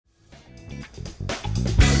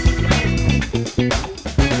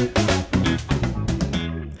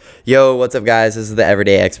Yo, what's up, guys? This is the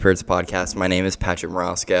Everyday Experts podcast. My name is Patrick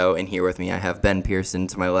Morosco, and here with me I have Ben Pearson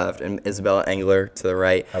to my left and Isabella Engler to the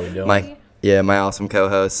right. How we doing? My awesome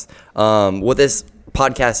co-hosts. What this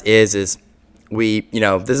podcast is we,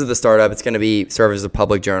 this is the startup. It's going to serve as a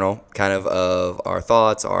public journal, kind of our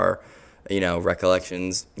thoughts, our,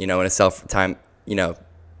 recollections, in a something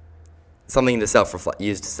to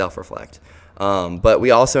use to self-reflect. But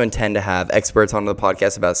we also intend to have experts on the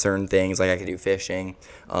podcast about certain things, like I could do fishing.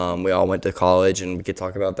 We all went to college, and we could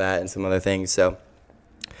talk about that and some other things. So,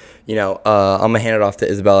 I'm going to hand it off to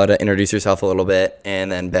Isabella to introduce yourself a little bit, and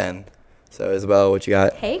then Ben. So, Isabella, what you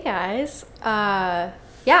got? Hey, guys. I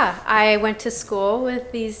went to school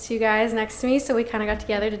with these two guys next to me, so we kind of got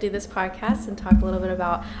together to do this podcast and talk a little bit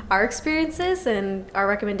about our experiences and our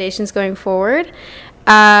recommendations going forward.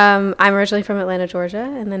 I'm originally from Atlanta, Georgia,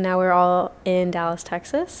 and then now we're all in Dallas,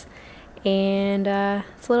 Texas. And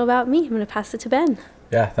it's a little about me. I'm going to pass it to Ben.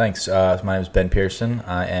 Yeah, thanks. My name is Ben Pearson.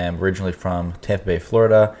 I am originally from Tampa Bay,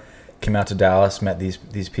 Florida. Came out to Dallas, met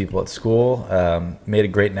these people at school, made a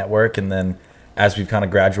great network, and then as we've kind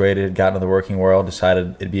of graduated, got into the working world,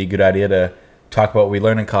 decided it'd be a good idea to talk about what we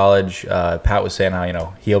learned in college. Pat was saying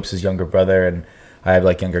how, he hopes his younger brother and I have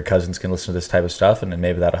younger cousins can listen to this type of stuff, and then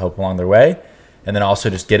maybe that'll help along their way. And then also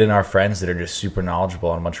just get in our friends that are just super knowledgeable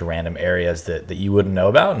on a bunch of random areas that you wouldn't know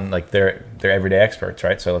about, and they're everyday experts,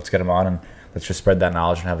 right? So let's get them on and let's just spread that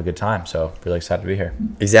knowledge and have a good time. So really excited to be here.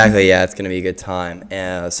 Exactly, yeah, it's going to be a good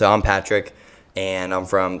time. So I'm Patrick, and I'm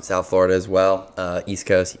from South Florida as well, East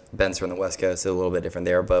Coast. Ben's from the West Coast, so a little bit different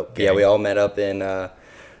there. But yeah, we all met up in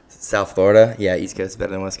South Florida. Yeah, East Coast is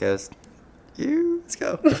better than West Coast. Let's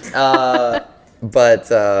go.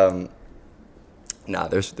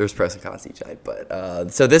 There's pros and cons to each side.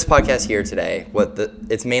 But so this podcast here today,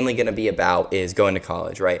 it's mainly going to be about is going to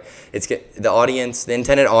college, right? The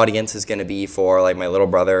intended audience is going to be for my little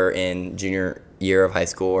brother in junior year of high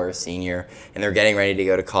school or senior, and they're getting ready to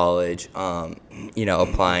go to college.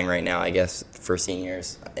 Applying right now, I guess, for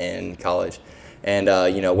seniors in college, and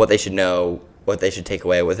what they should know, what they should take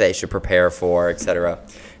away, what they should prepare for, etc.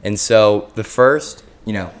 And so the first,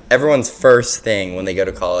 everyone's first thing when they go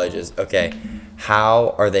to college is, okay,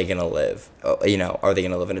 how are they going to live? Are they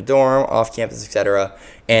going to live in a dorm, off campus, etc.?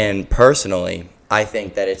 And personally, I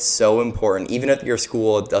think that it's so important, even if your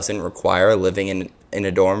school doesn't require living in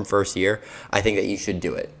a dorm first year, I think that you should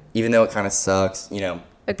do it, even though it kind of sucks,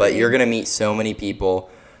 but you're going to meet so many people.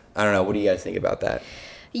 I don't know. What do you guys think about that?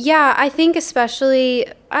 Yeah, I think especially,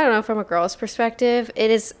 from a girl's perspective, it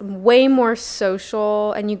is way more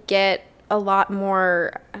social, and you get a lot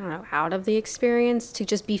more, out of the experience to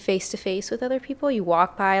just be face-to-face with other people. You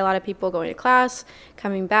walk by a lot of people going to class,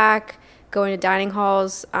 coming back, going to dining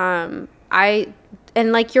halls. You're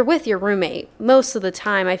with your roommate most of the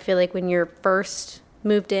time, I feel like, when you're first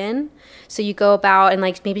moved in. So you go about and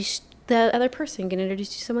maybe the other person can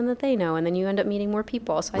introduce you to someone that they know, and then you end up meeting more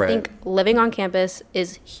people. So I think living on campus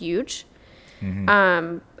is huge. Mm-hmm.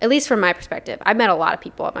 At least from my perspective. I met a lot of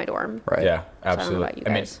people at my dorm. Right. Yeah, absolutely. So I don't know about you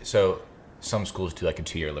guys. So some schools do a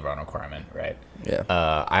 2-year live-on requirement, right? Yeah.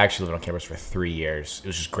 I actually lived on campus for 3 years. It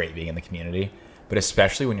was just great being in the community. But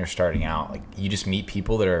especially when you're starting out, you just meet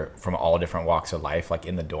people that are from all different walks of life,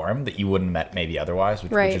 in the dorm that you wouldn't have met maybe otherwise,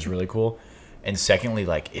 which is really cool. And secondly,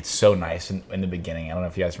 it's so nice in the beginning. I don't know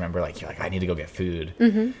if you guys remember, you're I need to go get food.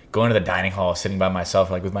 Mm-hmm. Going to the dining hall, sitting by myself,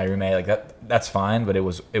 with my roommate, that's fine. But it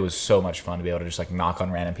was so much fun to be able to just knock on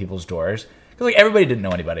random people's doors. Because everybody didn't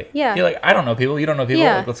know anybody. Yeah. You're I don't know people. You don't know people.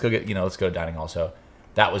 Yeah. Let's go let's go to dining hall. So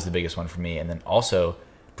that was the biggest one for me. And then also,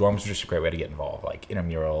 dorms are just a great way to get involved,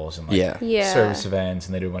 intramurals and service events,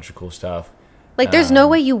 and they do a bunch of cool stuff. There's no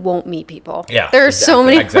way you won't meet people. Yeah. There are so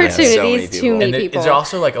many opportunities to meet people. It's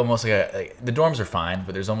also almost the dorms are fine,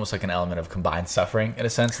 but there's almost an element of combined suffering in a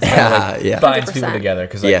sense. Binds 100%. people together.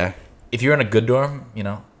 Because if you're in a good dorm,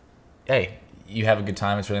 hey, you have a good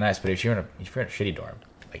time. It's really nice. But if you're in a shitty dorm,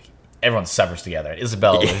 everyone suffers together.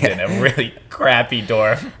 Isabella lived in a really crappy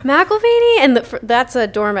dorm. McElvaney, and that's a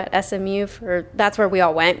dorm at SMU. That's where we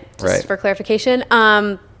all went, just for clarification.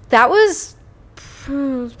 That was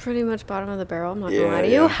pretty much bottom of the barrel, I'm not going to lie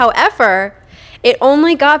to you. However, it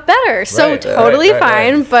only got better, so totally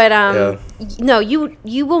fine. But no,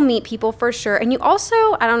 you will meet people for sure. And you also,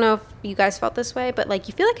 I don't know if you guys felt this way, but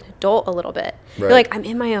you feel like an adult a little bit. You're I'm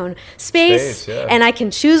in my own space, and I can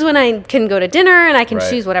choose when I can go to dinner, and I can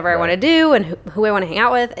choose whatever I want to do and who I want to hang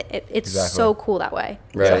out with. It's so cool that way.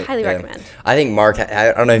 So I highly recommend. I think Mark,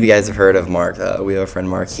 I don't know if you guys have heard of Mark. We have a friend,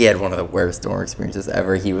 Mark. He had one of the worst dorm experiences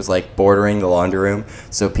ever. He was bordering the laundry room,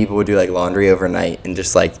 so people would do laundry overnight, and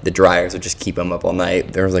just the dryers would just keep him up all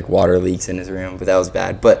night. There was water leaks in his room, but that was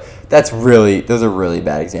bad. But that's really those are really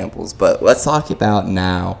bad examples. But let's talk about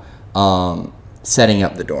now setting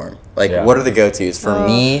up the dorm. Like, what are the go-tos for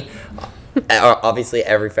me? Obviously,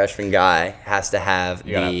 every freshman guy has to have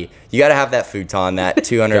you gotta have that futon, that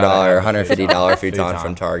 $200 or $150 futon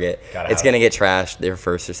from Target. It's gonna get trashed their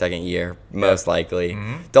first or second year, most likely.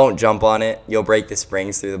 Don't jump on it; you'll break the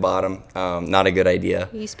springs through the bottom. Not a good idea.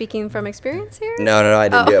 Are you speaking from experience here? No, I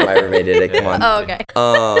didn't do it. My roommate did it. Come on. Oh,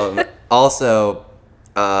 okay. Also,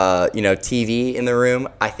 TV in the room.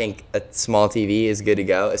 I think a small TV is good to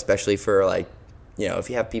go, especially for like, if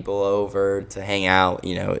you have people over to hang out.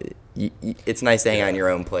 It's nice to hang out in your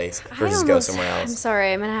own place versus go somewhere else. I'm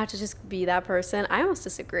sorry, I'm gonna have to just be that person. I almost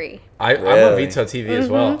disagree. I'm a veto TV as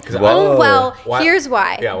well. Here's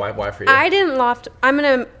why. Yeah, why for you? I didn't loft. I'm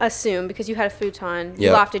gonna assume because you had a futon,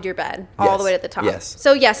 you lofted your bed all the way to the top. Yes.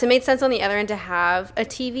 So yes, it made sense on the other end to have a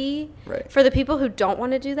TV. Right. For the people who don't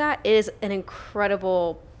want to do that, it is an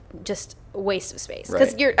incredible just waste of space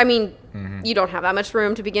because you don't have that much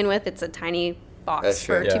room to begin with. It's a tiny box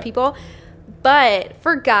for two people. But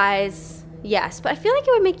for guys, yes. But I feel like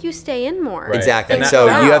it would make you stay in more. Right. Exactly. And So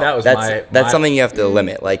you have that's something you have to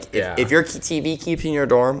limit. Like if your TV keeps you in your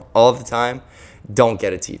dorm all of the time, don't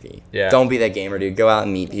get a TV. Yeah. Don't be that gamer dude. Go out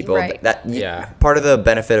and meet people. Right. Part of the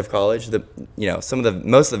benefit of college, most of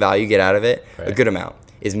the value you get out of it, a good amount,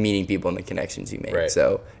 is meeting people and the connections you make. Right.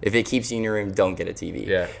 So if it keeps you in your room, don't get a TV.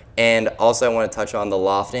 Yeah. And also I want to touch on the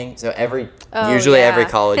lofting. So every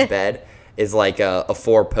college bed is like a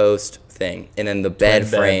 4-post thing, and then the bed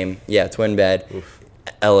frame, twin bed,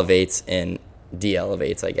 elevates and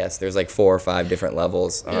de-elevates. I guess there's like 4 or 5 different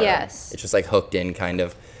levels. Yes, it's just like hooked in kind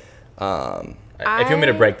of. If you want me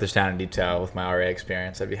to break this down in detail with my RA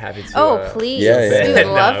experience, I'd be happy to. Oh, please. Yeah. We would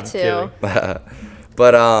love to.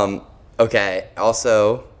 But okay.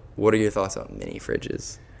 Also, what are your thoughts on mini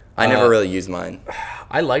fridges? I never really used mine.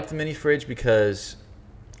 I liked the mini fridge because,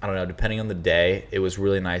 I don't know, depending on the day, it was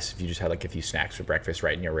really nice if you just had like a few snacks for breakfast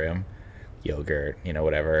right in your room. Yogurt,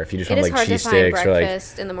 whatever. If you just want like cheese sticks or like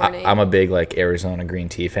in the morning. I'm a big like Arizona green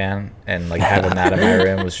tea fan, and like having that in my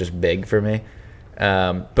room was just big for me.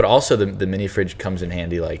 But also the mini fridge comes in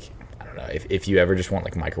handy. Like, I don't know, if you ever just want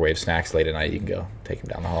like microwave snacks late at night, you can go take them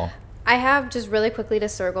down the hall. I have, just really quickly to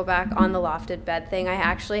circle back on the lofted bed thing, I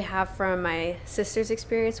actually have from my sister's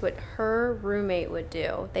experience what her roommate would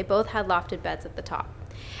do. They both had lofted beds at the top.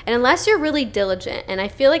 And unless you're really diligent, and I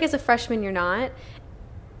feel like as a freshman you're not,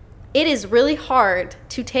 it is really hard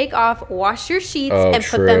to take off, wash your sheets, and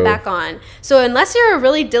put them back on. So unless you're a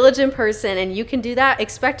really diligent person and you can do that,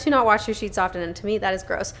 expect to not wash your sheets often. And to me, that is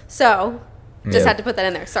gross. So just had to put that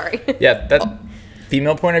in there. Sorry. Yeah, that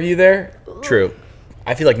female point of view there, true.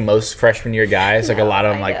 I feel like most freshman year guys, like a lot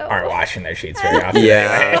of them, like aren't washing their sheets very often.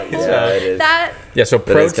 It is. So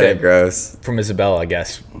pro tip gross from Isabella, I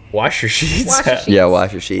guess: wash your sheets. Wash your sheets. Yeah,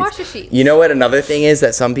 wash your sheets. Wash your sheets. You know what? Another thing is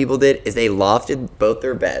that some people did is they lofted both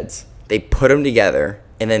their beds. They put them together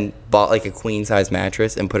and then bought like a queen size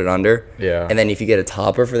mattress and put it under. Yeah. And then if you get a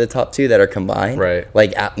topper for the top two that are combined, right?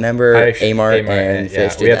 Like remember Amart and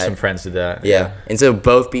Fish did we had that. some friends did that. Yeah. And so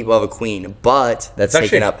both people have a queen, but that's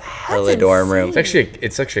taking up hella dorm room.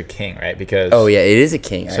 It's actually a king, right? Because it is a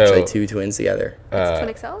king actually. 2 twins together. It's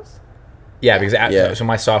twin XLs. Yeah, because so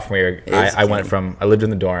my sophomore year, I lived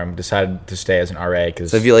in the dorm, decided to stay as an RA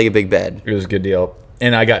because so if you like a big bed, it was a good deal,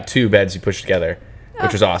 and I got 2 beds you push together,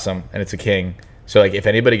 which was awesome, and it's a king. So like if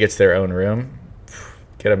anybody gets their own room,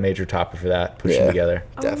 get a major topper for that, push them together.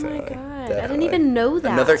 Definitely. Oh my god, I didn't even know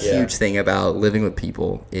that. Another huge thing about living with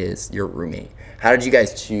people is your roommate. How did you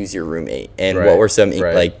guys choose your roommate, and what were some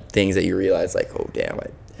like things that you realized like, oh damn,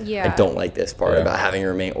 I don't like this part about having a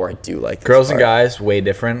roommate, or I do like this Girls part. and guys, way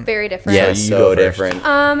different. Very different. Yeah, so different.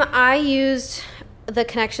 I used the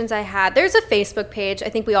connections I had. There's a Facebook page. I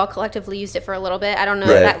think we all collectively used it for a little bit. I don't know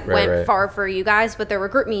if that went far for you guys, but there were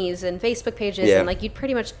group me's and Facebook pages, and like you'd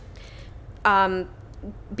pretty much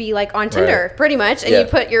be like on Tinder, pretty much, and you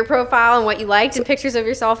put your profile and what you liked and pictures of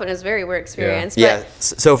yourself, and it was a very weird experience. Yeah.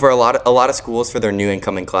 So for a lot of schools, for their new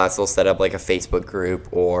incoming class, they'll set up like a Facebook group,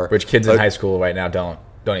 or which kids in high school right now don't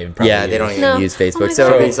even probably they don't even use Facebook, so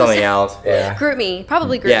it'll be something else. Group me,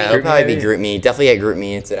 probably Group Me. Yeah, it'll probably be Group Me. Definitely at Group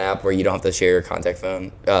Me, it's an app where you don't have to share your contact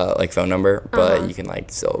phone, phone number, but you can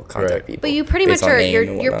like still contact people. But you pretty much are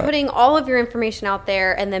you're putting all of your information out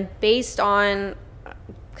there, and then based on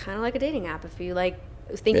kind of like a dating app, if you like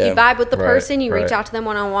think you vibe with the person, you reach out to them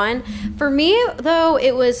one-on-one. For me though,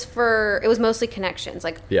 it was mostly connections,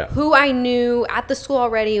 like who I knew at the school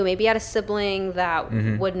already, who maybe had a sibling that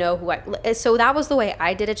would know who so that was the way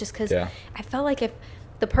I did it, just because I felt like if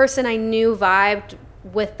the person I knew vibed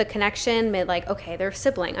with the connection, made like, okay, they're a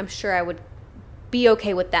sibling, I'm sure I would be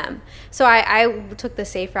okay with them. So I took the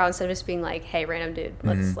safe route instead of just being like, hey, random dude,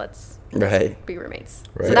 let's be roommates.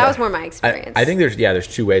 Right. So that was more my experience. I think there's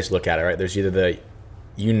two ways to look at it, right? There's either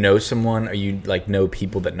you know someone, or you like know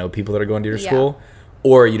people that are going to your school,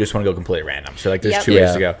 or you just want to go completely random. So like there's two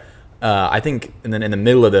ways to go. I think, and then in the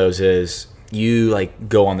middle of those is you like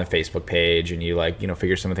go on the Facebook page and you like,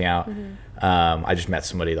 figure something out. I just met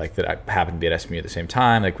somebody like that I happened to be at SMU at the same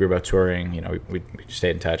time. Like we were both touring, we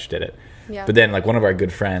stayed in touch, did it. Yeah. But then like one of our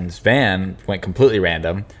good friends, Van, went completely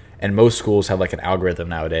random. And most schools have like an algorithm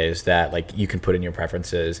nowadays that like you can put in your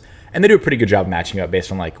preferences, and they do a pretty good job matching you up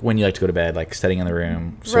based on like when you like to go to bed, like studying in the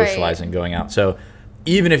room, socializing, going out. So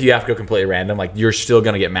even if you have to go completely random, like you're still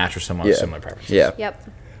gonna get matched with someone with similar preferences. Yeah.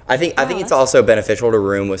 Yep. I think it's also beneficial to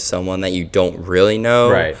room with someone that you don't really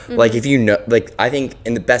know. Right. Like if you know, like I think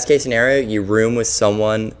in the best case scenario, you room with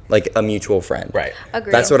someone like a mutual friend. Right.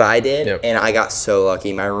 Agreed. That's what I did, Yep. and I got so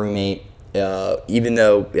lucky. My roommate, even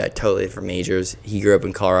though totally different majors, he grew up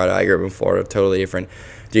in Colorado, I grew up in Florida, totally different.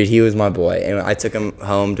 Dude, he was my boy, and I took him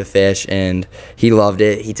home to fish, and he loved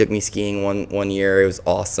it. He took me skiing one year. It was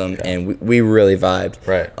awesome, and we really vibed.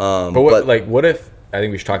 Right. But what if, I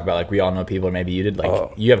think we should talk about, like, we all know people, or maybe you did,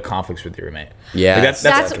 like, you have conflicts with your roommate. Yeah. Like,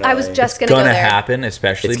 that's I was just going to go there. Happen,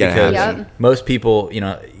 especially it's gonna because happen. most people,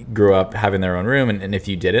 grew up having their own room, and if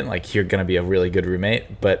you didn't, like, you're going to be a really good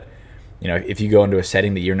roommate. But, if you go into a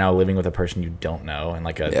setting that you're now living with a person you don't know in,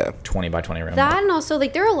 like, a 20 by 20 room. That, and also,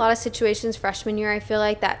 like, there are a lot of situations freshman year, I feel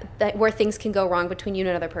like, that where things can go wrong between you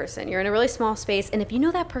and another person. You're in a really small space, and if you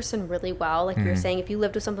know that person really well, like you were saying, if you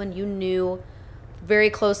lived with someone you knew very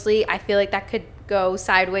closely, I feel like that could go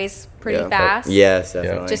sideways pretty fast. Yes,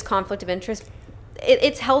 definitely. Just conflict of interest.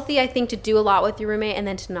 It's healthy, I think, to do a lot with your roommate and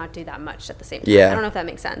then to not do that much at the same time. Yeah. I don't know if that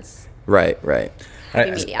makes sense. Right.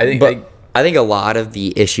 I think a lot of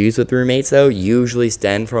the issues with roommates though usually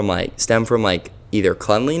stem from like either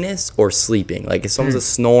cleanliness or sleeping. Like if someone's a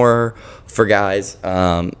snorer for guys,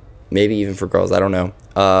 maybe even for girls, I don't know,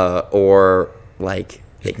 or like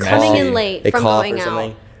they coming cough, in late they from cough going or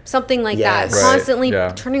something. out. Something like Yes. that. Right. Constantly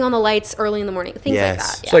turning on the lights early in the morning. Things like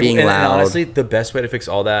that. So like, being and loud. honestly, the best way to fix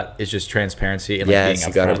all that is just transparency and like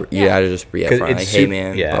being upfront. You gotta just be upfront. Like, hey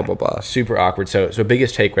man, blah blah blah. Super awkward. So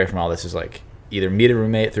biggest takeaway from all this is like either meet a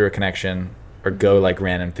roommate through a connection or go like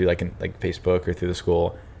random through like Facebook or through the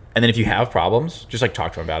school. And then if you have problems, just like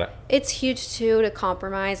talk to them about it. It's huge too to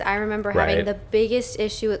compromise. I remember having the biggest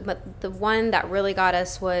issue with, but the one that really got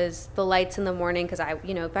us was the lights in the morning, because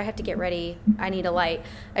if I have to get ready, I need a light.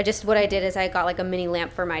 What I did is I got like a mini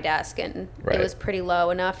lamp for my desk, and it was pretty low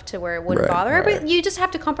enough to where it wouldn't bother. But you just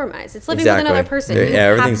have to compromise. It's living with another person.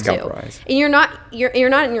 Everything's compromise. And you're not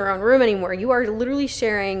in your own room anymore. You are literally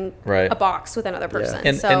sharing a box with another person.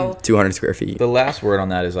 And 200 square feet. The last word on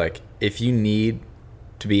that is like, if you need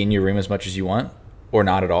to be in your room as much as you want or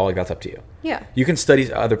not at all, like that's up to you. Yeah. You can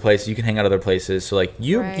study other places, you can hang out other places. So like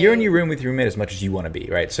you're in your room with your roommate as much as you want to be,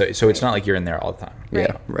 right? So it's not like you're in there all the time.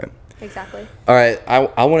 Yeah, right. Exactly. All right,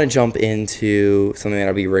 I want to jump into something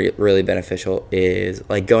that'll be really beneficial is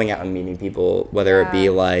like going out and meeting people, whether it be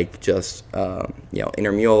like just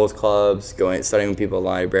intramurals clubs, studying with people at the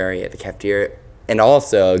library, at the cafeteria, and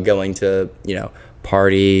also going to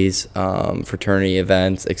parties, fraternity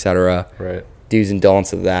events, etc. Right. Do's and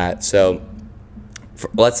don'ts of that. So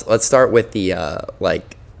let's start with the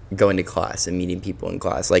like going to class and meeting people in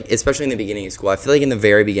class, like especially in the beginning of school. I feel like in the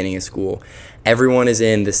very beginning of school, everyone is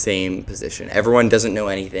in the same position. Everyone doesn't know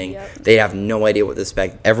anything. They have no idea what to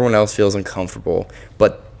expect. Everyone else feels uncomfortable,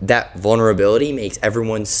 but that vulnerability makes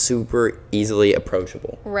everyone super easily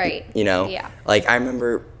approachable. Right. Like I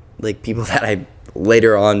remember like people that I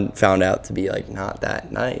later on found out to be like not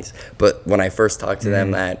that nice, but when I first talked to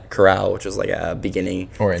them at Corral, which was like a beginning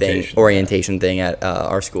orientation thing at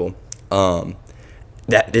our school,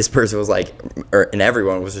 that this person was like, and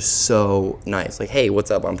everyone was just so nice, like, hey,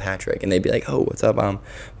 what's up, I'm Patrick, and they'd be like, oh, what's up, I'm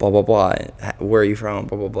blah blah blah, where are you from,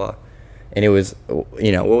 blah blah blah. And it was,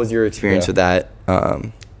 what was your experience with that?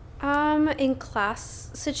 In class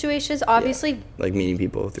situations, obviously, like meeting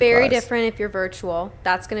people through very class. different if you're virtual.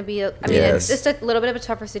 That's going to be, it's just a little bit of a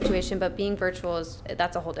tougher situation, but being virtual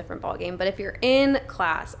that's a whole different ballgame. But if you're in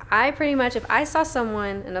class, if I saw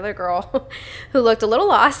another girl who looked a little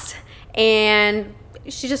lost and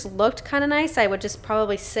she just looked kind of nice, I would just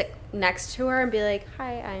probably sit next to her and be like,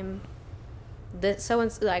 hi, I'm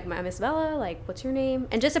like my Miss Bella, like what's your name,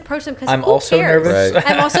 and just approach them, because I'm also nervous. Right.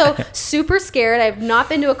 I'm also super scared. I've not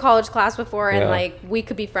been to a college class before, and like we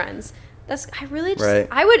could be friends. I really just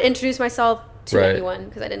I would introduce myself to Right. anyone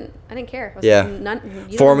because I didn't care. I was Yeah. like, you don't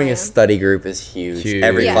know Forming who I a am. study group is huge. Huge.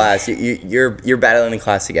 Every Yeah. class, you're battling in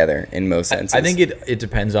class together in most senses. I think it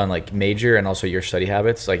depends on like major and also your study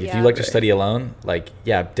habits. Like if you Yeah. like to Right. study alone, like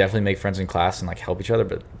yeah, definitely make friends in class and like help each other,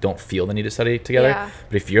 but don't feel the need to study together. Yeah.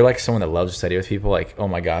 But if you're like someone that loves to study with people, like oh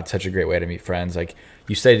my god, such a great way to meet friends. Like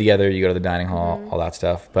you study together, you go to the dining hall, Mm-hmm. all that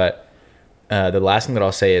stuff. But the last thing that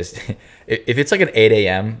I'll say is if it's like an 8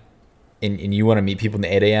 a.m. And you want to meet people in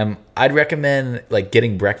the 8 a.m., I'd recommend like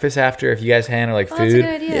getting breakfast after if you guys handle like Oh, food. that's a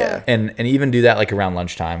good idea. Yeah. And even do that like around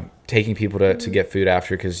lunchtime, taking people to get food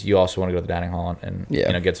after because you also want to go to the dining hall and Yeah.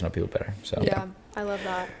 you know get to know people better. So Yeah, I love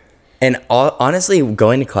that. And honestly,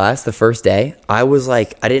 going to class the first day, I was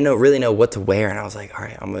like, I didn't really know what to wear, and I was like, all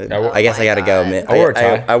right, I guess my I gotta go. God. Man. I wore a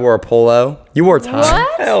tie. I wore a polo. You wore a tie.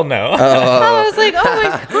 What? hell no. I was like, oh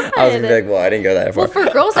my god. I was gonna be like, well, I didn't go that far. Well, for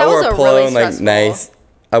girls, I that wore was a a polo really and like stressful. nice.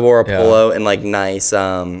 I wore a Yeah. polo and like nice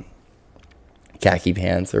khaki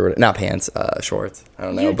pants or not pants, shorts. I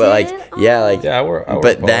don't know, You but like did? yeah, Oh. like Yeah, I wore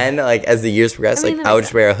But a polo. then like as the years progressed, I mean, like that I would makes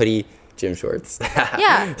just wear a hoodie, gym shorts.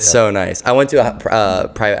 Yeah. So nice. I went to a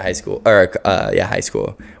private high school high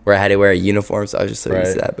school where I had to wear a uniform, so I was just so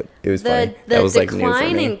used to Right. that. But it was funny. The That was like new for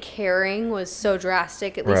decline me. in caring was so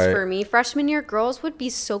drastic, at least Right. for me. Freshman year, girls would be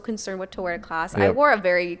so concerned what to wear to class. I Yep. wore a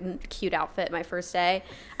very cute outfit my first day.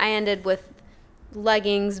 I ended with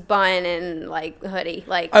leggings, bun, and like hoodie.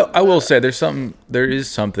 Like I will say there is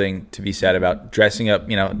something to be said about dressing up,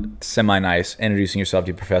 you know, semi nice, introducing yourself to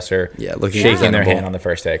your professor, Yeah, looking shaking their presentable. hand on the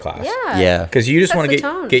first day of class. yeah, Yeah. Because you just Sets want to the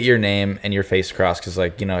tone. get your name and your face across. Because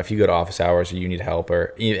like you know, if you go to office hours or you need help,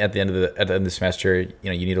 or at the end of the semester, you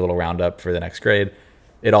know, you need a little roundup for the next grade.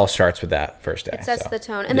 It all starts with that first day. It sets so, the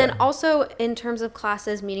tone. And yeah. then also in terms of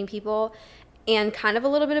classes, meeting people, and kind of a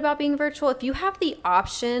little bit about being virtual. If you have the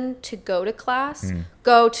option to go to class,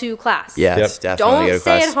 go to class. Yes, Yep. definitely. Don't go to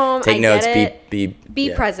stay class. at home. Take I notes. get it. Be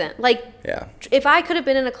yeah. present. Like Yeah. if I could have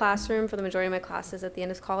been in a classroom for the majority of my classes at the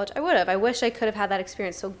end of college, I would have. I wish I could have had that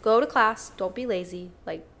experience. So go to class. Don't be lazy.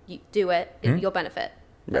 Like you do it. You'll benefit.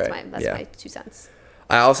 That's Right, my yeah. my 2 cents.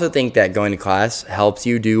 I also think that going to class helps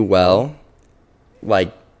you do well.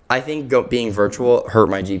 Like, I think being virtual hurt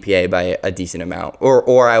my GPA by a decent amount.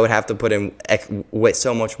 Or I would have to put in with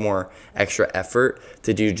so much more extra effort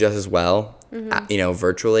to do just as well, you know,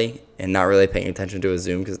 virtually and not really paying attention to a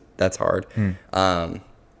Zoom because that's hard.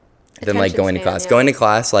 Than like Attention going to span, class. yeah. Going to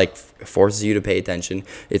class like forces you to pay attention.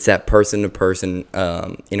 It's that person to person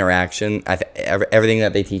interaction. Everything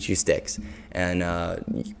that they teach you sticks, and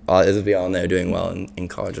as we all know, doing well in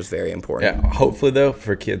college is very important. Yeah, hopefully though,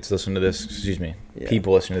 for kids listening to this, Yeah.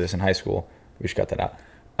 people listening to this in high school, we should cut that out.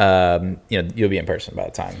 You know, you'll be in person by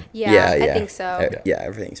the time. Yeah, I think so. Yeah,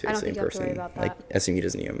 everything's I don't basically think in you have to worry person. about Like that. SMU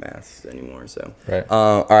doesn't even have masks anymore. So, Right.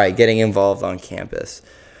 All right, getting involved on campus.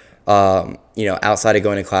 You know, outside of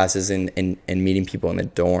going to classes and meeting people in the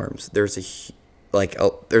dorms, there's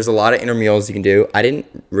there's a lot of intramurals you can do. I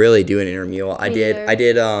didn't really do an intramural. I did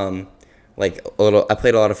like a little. I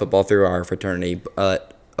played a lot of football through our fraternity.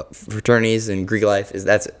 Fraternities and Greek life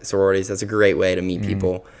that's sororities. That's a great way to meet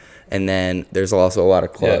people. And then there's also a lot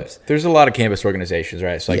of clubs. Yeah, there's a lot of campus organizations,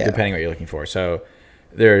 right? So like Yeah. depending what you're looking for. So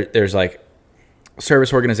there's like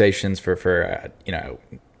service organizations for you know,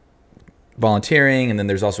 volunteering, and then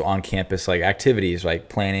there's also on campus like activities like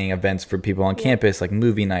planning events for people on campus like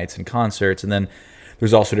movie nights and concerts, and then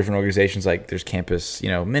there's also different organizations like there's campus, you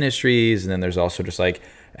know, ministries, and then there's also just like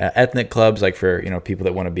ethnic clubs like for, you know, people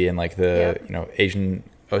that want to be in like the you know, Asian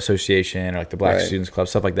association or like the Black Right. Students Club,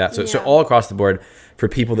 stuff like that. So Yeah. all across the board for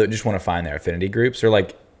people that just want to find their affinity groups or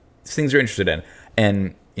like things they're interested in.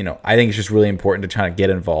 And you know, I think it's just really important to try to get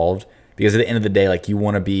involved because at the end of the day, like you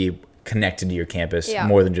want to be connected to your campus Yeah.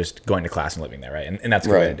 more than just going to class and living there, right? And that's a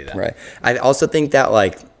good way to do that. Right. I also think that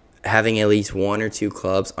like having at least 1 or 2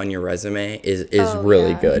 clubs on your resume is Oh,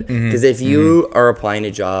 really yeah. good. Because if you are applying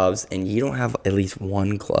to jobs and you don't have at least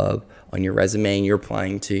 1 club on your resume and you're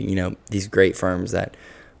applying to, you know, these great firms that,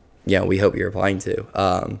 you know, we hope you're applying to,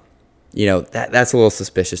 you know, that's a little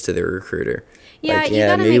suspicious to the recruiter. Yeah, like, you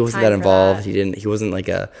gotta maybe he make wasn't time that for involved. that. He wasn't like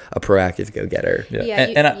a proactive go-getter. Yeah. Yeah,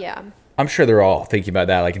 And yeah. I'm sure they're all thinking about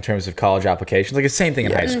that, like in terms of college applications, like the same thing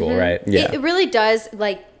in high school, right? Yeah. It really does,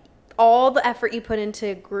 like, all the effort you put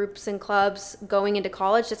into groups and clubs going into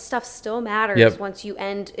college, that stuff still matters Yep. once you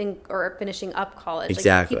end or finishing up college.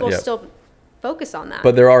 Exactly. Like, people Yep. still focus on that.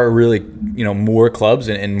 But there are really, you know, more clubs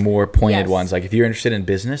and more pointed Yes. ones. Like if you're interested in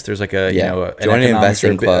business, there's like a, you Yeah. know, an Join an economics or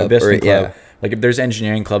investing club, investment or- yeah. club. Like if there's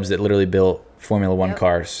engineering clubs that literally built Formula One Yep.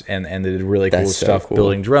 cars and they did really cool That's so stuff cool.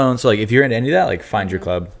 building drones. So like if you're into any of that, like find your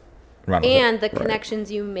club, and run with and it. the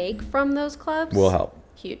connections you make from those clubs Will help.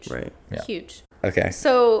 Huge. Right. Yeah. Huge. Okay.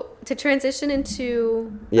 So to transition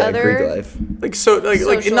into Yeah, other Greek life. like social.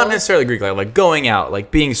 not necessarily Greek life, like going out,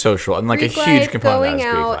 like being social, and like Greek a huge life, component of going that is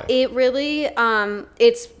Greek out, life. it really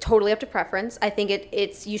it's totally up to preference. I think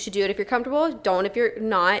it's you should do it if you're comfortable. Don't if you're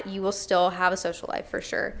not. You will still have a social life for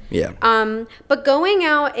sure. Yeah. But going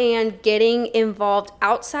out and getting involved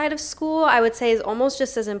outside of school, I would say, is almost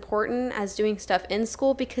just as important as doing stuff in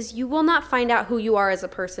school, because you will not find out who you are as a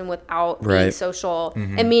person without being Right. social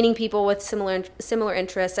and meeting people with similar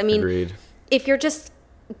interests. I mean, Agreed. if you're just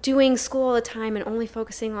doing school all the time and only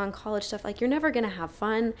focusing on college stuff, like, you're never going to have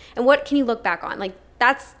fun. And what can you look back on? Like,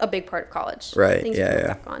 that's a big part of college. Right, Things yeah, you can yeah.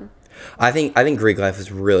 look back on. I think Greek life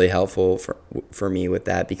is really helpful for me with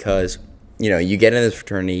that, because you get in this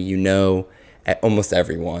fraternity, almost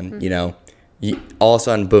everyone, all of a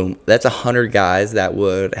sudden, boom, that's 100 guys that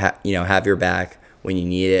would have your back when you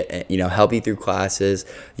need it, and, help you through classes.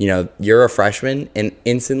 You're a freshman, and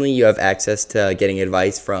instantly you have access to getting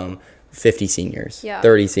advice from 50 seniors, Yeah.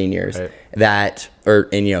 30 seniors Right. that are,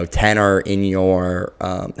 10 are in your,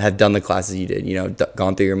 have done the classes you did,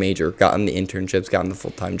 gone through your major, gotten the internships, gotten the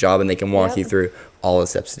full-time job, and they can walk Yep. you through all the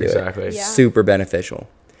steps to do Exactly. it. Yeah. Super beneficial.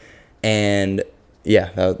 And yeah,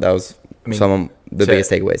 that was mean, some of the to-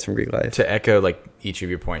 biggest takeaways from Greek life. To echo like each of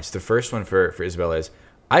your points, the first one for Isabella is,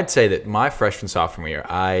 I'd say that my freshman sophomore year,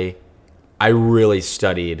 I really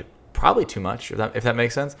studied probably too much, if that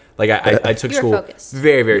makes sense. Like I took You were school focused.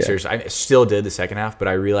 very, very Yeah. seriously. I still did the second half, but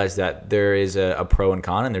I realized that there is a pro and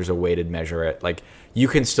con, and there's a weighted measure. It like you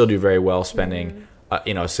can still do very well spending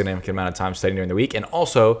a significant amount of time studying during the week, and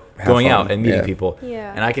also going fun, out and meeting yeah. people.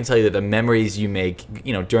 Yeah. And I can tell you that the memories you make,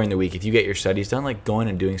 during the week, if you get your studies done, like going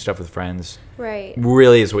and doing stuff with friends, Right.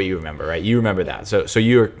 really is what you remember, right? You remember that. So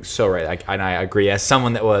you're so right. And I agree. As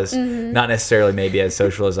someone that was not necessarily maybe as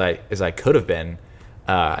social as I could have been,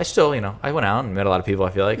 I still, I went out and met a lot of people.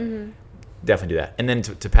 I feel like definitely do that. And then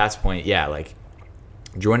to Pat's point, yeah, like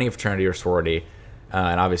joining a fraternity or sorority,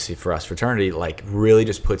 and obviously for us, fraternity, like really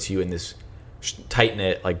just puts you in this tight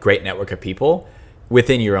knit, like great network of people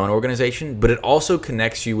within your own organization, but it also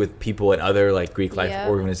connects you with people in other like Greek life Yeah.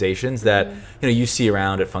 organizations that you see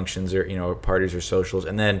around at functions or parties or socials,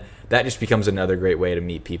 and then that just becomes another great way to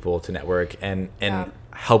meet people, to network, and Yeah.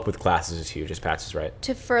 help with classes is huge, as Pat's is right.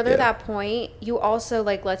 To further Yeah. that point, you also,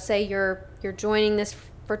 like, let's say you're joining this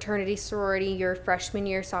fraternity, sorority, your freshman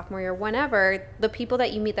year, sophomore year, whenever, the people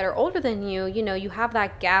that you meet that are older than you, you have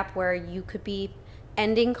that gap where you could be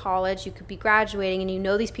ending college, you could be graduating,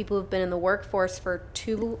 and these people who've been in the workforce for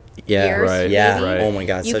 2 Yeah, years. right, Yeah. maybe. right. Oh my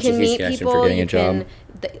God, You such a can huge meet connection people, for getting you a job.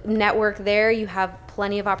 can network there. You have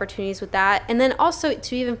plenty of opportunities with that. And then also,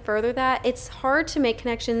 to even further that, it's hard to make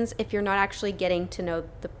connections if you're not actually getting to know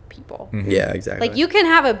the people. Yeah, exactly. Like, you can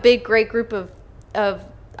have a big, great group of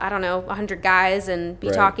I don't know, 100 guys and be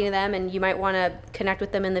Right. talking to them, and you might want to connect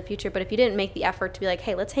with them in the future. But if you didn't make the effort to be like,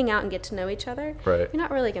 hey, let's hang out and get to know each other, Right. you're not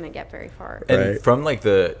really going to get very far. And Right. from like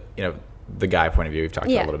the guy point of view, we've talked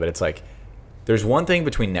about Yeah. a little bit. It's like there's one thing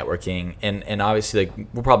between networking and obviously, like,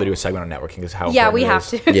 we'll probably do a segment on networking because how Yeah, important we it have is.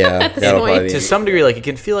 to. Yeah, at this that'll point. probably be- To some degree, like, it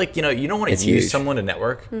can feel like you don't want It's to use huge. someone to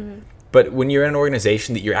network, but when you're in an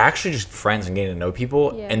organization that you're actually just friends and getting to know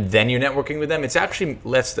people, Yeah. and then you're networking with them, it's actually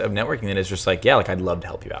less of networking than it's just like, yeah, like, I'd love to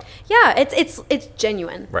help you out. Yeah, it's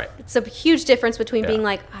genuine. Right. It's a huge difference between Yeah. being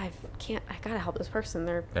like, I gotta help this person.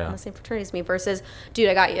 They're Yeah. in the same fraternity as me, versus, dude,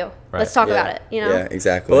 I got you. Right. Let's talk Yeah. about it. Yeah,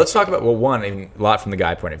 exactly. Well, let's talk about one, a lot from the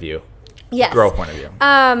guy point of view, Yes. girl point of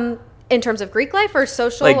view. In terms of Greek life or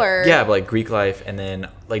social Like, or yeah, but like Greek life, and then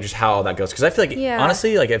like just how all that goes. Because I feel like Yeah.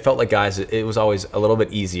 honestly, like it felt like guys, it was always a little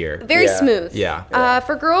bit easier. very Yeah. smooth. Yeah.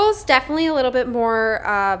 For girls, definitely a little bit more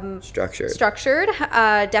structured.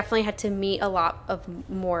 definitely had to meet a lot of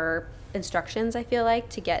more instructions, I feel like,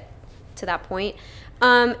 to get to that point.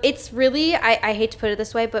 It's really, I hate to put it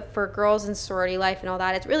this way, but for girls in sorority life and all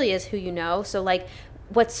that, it really is who you know. So, like,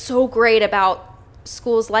 what's so great about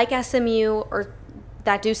schools like SMU or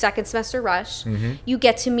that do second semester rush, you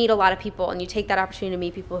get to meet a lot of people, and you take that opportunity to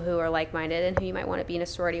meet people who are like-minded and who you might want to be in a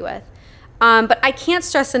sorority with. But I can't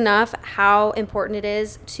stress enough how important it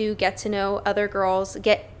is to get to know other girls.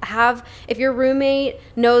 If your roommate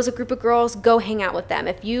knows a group of girls, go hang out with them.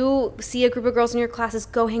 If you see a group of girls in your classes,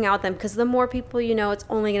 go hang out with them, because the more people you know, it's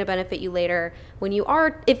only going to benefit you later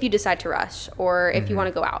if you decide to rush or if you want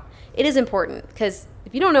to go out. It is important, because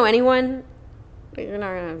if you don't know anyone, you're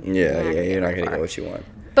not gonna. You're not gonna get what you want.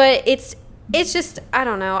 But it's just, I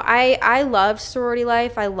don't know. I loved sorority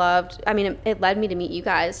life. I mean, it led me to meet you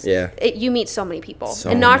guys. Yeah. You meet so many people, So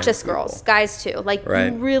and not many just people. girls, guys too. Like,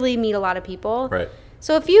 Right. you really meet a lot of people. Right.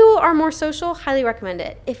 So if you are more social, highly recommend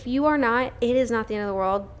it. If you are not, it is not the end of the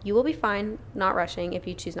world. You will be fine not rushing if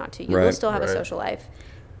you choose not to. You will Right. still have a Right. social life.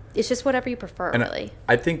 It's just whatever you prefer, And really.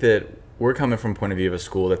 I think that we're coming from a point of view of a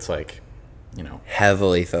school that's like, you know,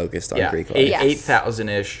 Heavily focused on Greek life. Yes.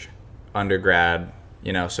 8,000-ish undergrad,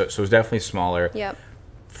 you know, so it's definitely smaller. Yep.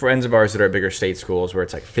 Friends of ours that are at bigger state schools where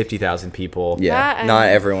it's like 50,000 people. Yeah, That, not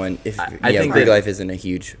everyone. I think Greek that- life isn't a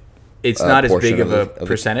huge. It's not as portion big of a of the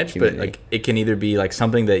percentage, but community. like it can either be like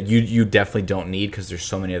something that you definitely don't need because there's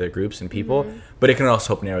so many other groups and people, but it can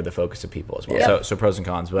also help narrow the focus of people as well. Yeah. So pros and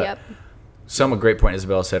cons. But Yep. a great point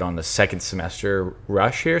Isabella said on the second semester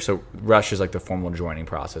rush here. So rush is like the formal joining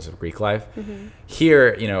process of Greek life.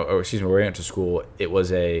 Here, you know, or excuse me, where we went to school, it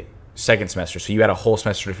was a second semester. So you had a whole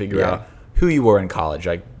semester to figure out who you were in college,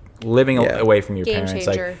 like living away from your Game parents,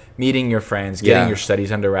 changer. like meeting your friends, getting Yeah. your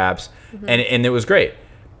studies under wraps, and it was great.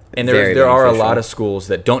 And Very there are a beneficial. lot of schools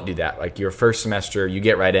that don't do that. Like your first semester, you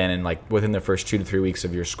get right in, and like within the first 2 to 3 weeks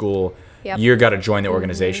of your school, Yep. you're got to join the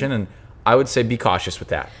organization. And I would say be cautious with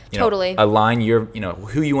that. You know, Totally. align your, you know,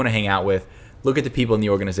 who you want to hang out with. Look at the people in the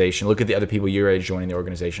organization. Look at the other people you're already joining the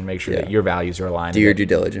organization. Make sure that your values are aligned. Do and your that due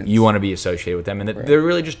diligence. You want to be associated with them, and that they're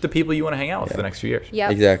really just the people you want to hang out with for the next few years.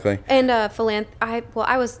 Yep. Exactly. And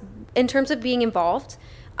I was, in terms of being involved,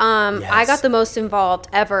 I got the most involved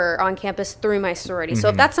ever on campus through my sorority. So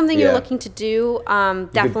if that's something you're Yeah. looking to do,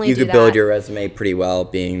 definitely You do could that. build your resume pretty well,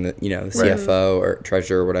 being the the CFO or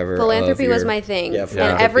treasurer or whatever. Philanthropy of was your- my thing. Yeah, And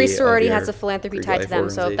philanthropy every of sorority your has a philanthropy Greek tied to life them.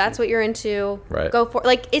 So if that's organization. what you're into, Right. go for it.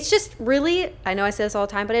 Like, it's just really, I know I say this all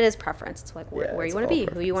the time, but it is preference. It's like where Yeah, you it's want to all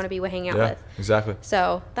be, who you want to be hanging out Yeah, with. exactly.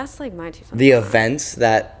 So that's like my 2 cents. The events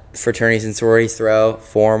that fraternities and sororities throw,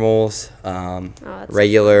 formals, that's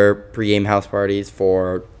regular pregame house parties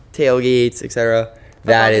for tailgates, etc.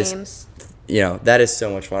 That is, games. that is so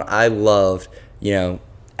much fun. I loved,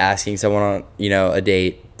 asking someone on, a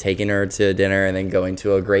date, taking her to dinner, and then going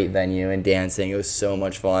to a great venue and dancing. It was so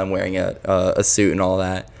much fun, wearing a suit and all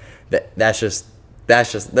that. That's just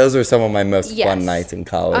those are some of my most Yes. fun nights in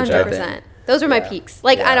college. I 100%. think. Those were my peaks.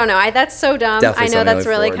 Like, I don't know. That's so dumb. Definitely I know something to that's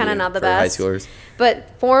look really forward kind of to not the for high best. schoolers.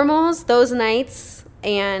 But formals, those nights,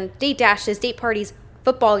 and date dashes, date parties,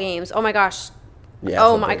 football games. Oh my gosh. Yeah,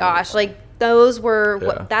 Oh football my games. gosh. Like, those were,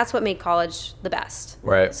 Yeah. that's what made college the best.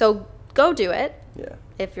 Right. So go do it. Yeah.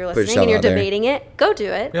 If you're Put listening yourself and you're out there. debating it, go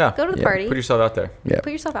do it. Yeah. Go to the Yeah. party. Put yourself out there. Yeah.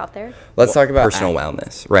 Put yourself out there. Let's talk about personal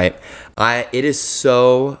wellness, right? It is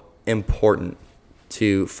so important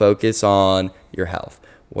to focus on your health.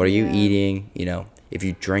 What are you eating? If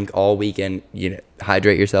you drink all weekend,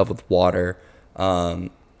 hydrate yourself with water.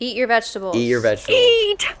 Eat your vegetables. Eat your vegetables.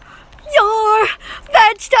 Eat your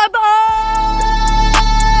vegetables!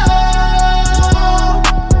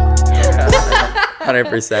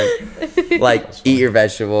 100%. Like, eat your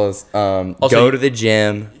vegetables. Go to the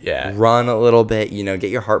gym. Yeah. Run a little bit. Get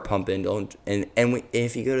your heart pumping.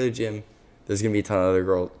 If you go to the gym, there's gonna be a ton of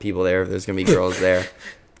other people there. There's gonna be girls there.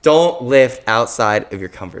 Don't lift outside of your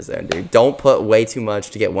comfort zone, dude. Don't put way too much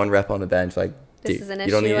to get one rep on the bench. Like, This dude, is an you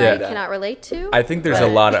don't issue need to I do that. cannot relate to. I think there's a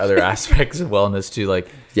lot of other aspects of wellness too. Like,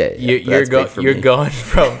 Yeah, you're that's big for you're me. going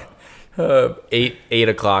from 8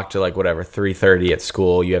 o'clock to like whatever 3:30 at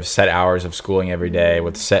school. You have set hours of schooling every day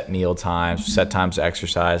with set meal times, set times to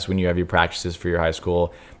exercise. When you have your practices for your high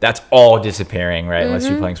school, that's all disappearing, right? Unless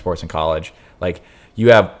you're playing sports in college, like.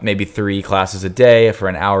 You have maybe 3 classes a day for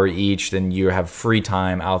an hour each. Then you have free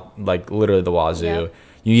time out, like literally the wazoo. Yep.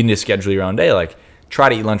 You need to schedule your own day. Like, try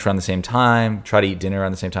to eat lunch around the same time. Try to eat dinner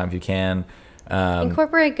around the same time if you can.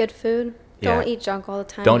 Incorporate good food. Don't yeah. eat junk all the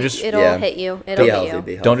time. Don't just- It'll hit you. It'll Be hit healthy, you.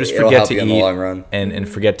 be healthy. Don't just It'll forget help to you eat in the long run. and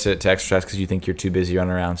forget to exercise because you think you're too busy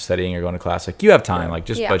running around studying or going to class. Like, you have time. Like,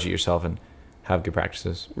 just Yeah. budget yourself and have good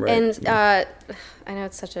practices. Right. And I know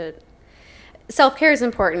it's such a self-care is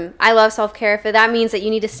important. I love self-care. If that means that you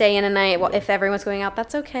need to stay in a night, if everyone's going out,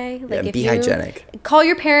 that's okay. Like, if be you hygienic. Call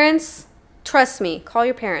your parents. Trust me. Call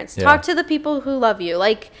your parents. Yeah. Talk to the people who love you.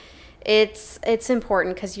 Like, it's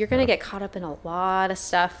important because you're gonna get caught up in a lot of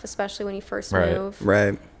stuff, especially when you first Right. move.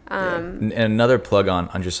 Right. And another plug on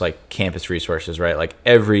just like campus resources, right? Like,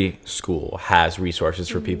 every school has resources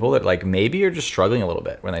for people that like maybe you're just struggling a little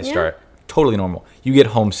bit when they start. Totally normal. You get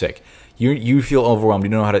homesick. You feel overwhelmed. You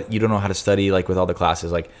don't know how to study like with all the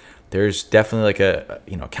classes. Like, there's definitely like a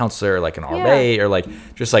counselor, like an RA, or like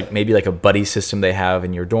just like maybe like a buddy system they have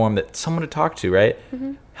in your dorm that someone to talk to, right?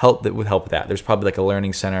 Help with that. There's probably like a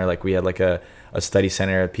learning center. Like, we had like a study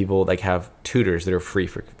center. People like have tutors that are free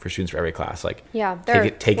for students for every class. Like, Yeah, there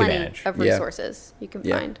take are plenty advantage. of Yeah. resources you can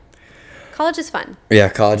Yeah. find. College is fun. Yeah,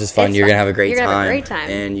 college is fun. It's You're fun. gonna have a great You're time. gonna have a great time.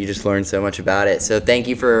 And you just learn so much about it. So thank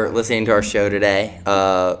you for listening to our show today.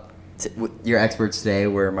 Your experts today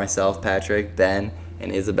were myself, Patrick, Ben,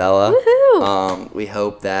 and Isabella. Woohoo! We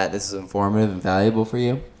hope that this is informative and valuable for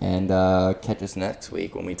you. And catch us next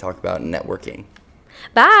week when we talk about networking.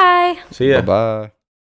 Bye. See ya. Bye-bye.